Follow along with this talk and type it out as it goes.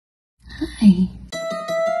Hi.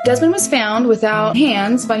 Desmond was found without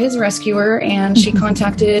hands by his rescuer, and she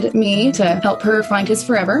contacted me to help her find his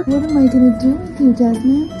forever. What am I gonna do with you,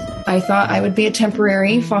 Desmond? I thought I would be a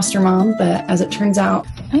temporary foster mom, but as it turns out,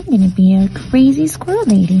 I'm gonna be a crazy squirrel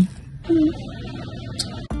lady.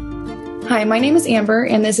 Hi, my name is Amber,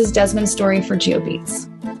 and this is Desmond's story for GeoBeats.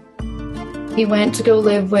 He went to go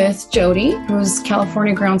live with Jody, whose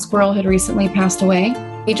California ground squirrel had recently passed away.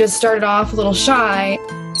 He just started off a little shy,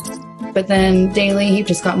 but then daily he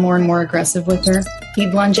just got more and more aggressive with her.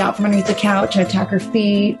 He'd lunge out from underneath the couch and attack her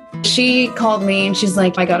feet. She called me and she's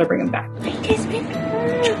like, I gotta bring him back.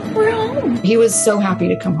 Desmond, we're home. He was so happy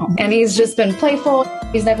to come home. And he's just been playful.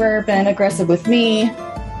 He's never been aggressive with me.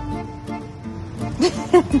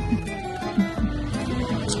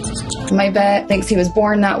 My vet thinks he was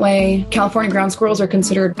born that way. California ground squirrels are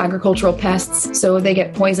considered agricultural pests, so they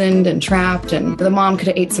get poisoned and trapped, and the mom could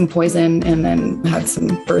have ate some poison and then had some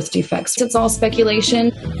birth defects. It's all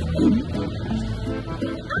speculation.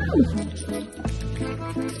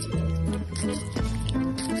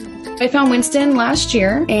 I found Winston last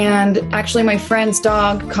year, and actually my friend's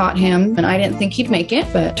dog caught him, and I didn't think he'd make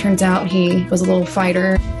it, but it turns out he was a little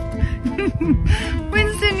fighter.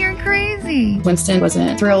 Winston, you're crazy. Winston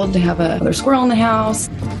wasn't thrilled to have another squirrel in the house.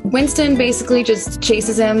 Winston basically just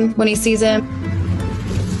chases him when he sees him,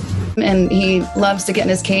 and he loves to get in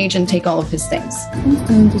his cage and take all of his things.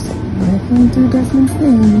 Winston just rifling through Desmond's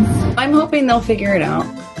things. I'm hoping they'll figure it out.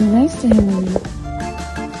 Be nice to him.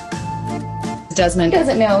 Desmond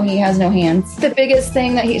doesn't know he has no hands. The biggest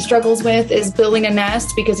thing that he struggles with is building a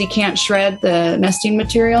nest because he can't shred the nesting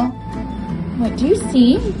material. What do you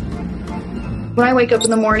see? When I wake up in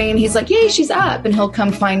the morning, he's like, yay, she's up. And he'll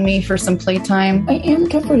come find me for some playtime. I am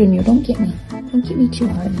tougher than you. Don't get me. Don't get me too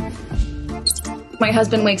hard. My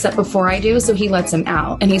husband wakes up before I do, so he lets him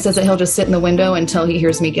out. And he says that he'll just sit in the window until he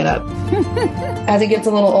hears me get up. As he gets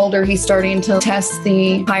a little older, he's starting to test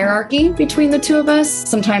the hierarchy between the two of us.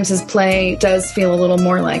 Sometimes his play does feel a little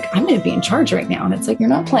more like, I'm going to be in charge right now. And it's like, you're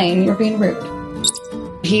not playing, you're being rude.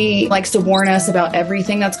 He likes to warn us about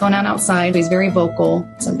everything that's going on outside. He's very vocal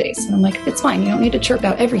some days. And I'm like, it's fine. You don't need to chirp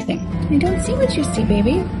out everything. I don't see what you see,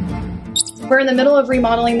 baby. We're in the middle of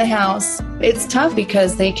remodeling the house. It's tough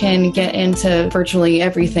because they can get into virtually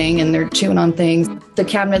everything and they're chewing on things. The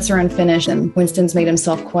cabinets are unfinished and Winston's made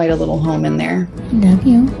himself quite a little home in there. I love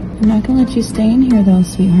you. I'm not going to let you stay in here though,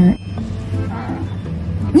 sweetheart.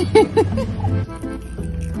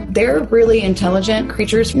 They're really intelligent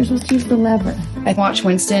creatures. You're supposed to use the lever. I watch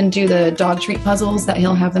Winston do the dog treat puzzles that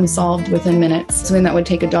he'll have them solved within minutes. Something that would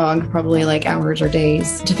take a dog probably like hours or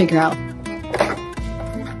days to figure out.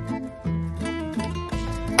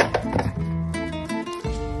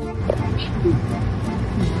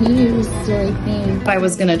 You silly thing. I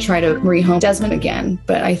was going to try to rehome Desmond again,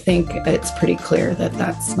 but I think it's pretty clear that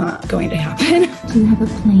that's not going to happen. Do you have a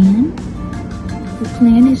plan? The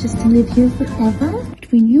plan is just to live here forever?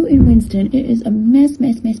 Between you and Winston, it is a mess,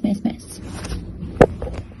 mess, mess, mess, mess.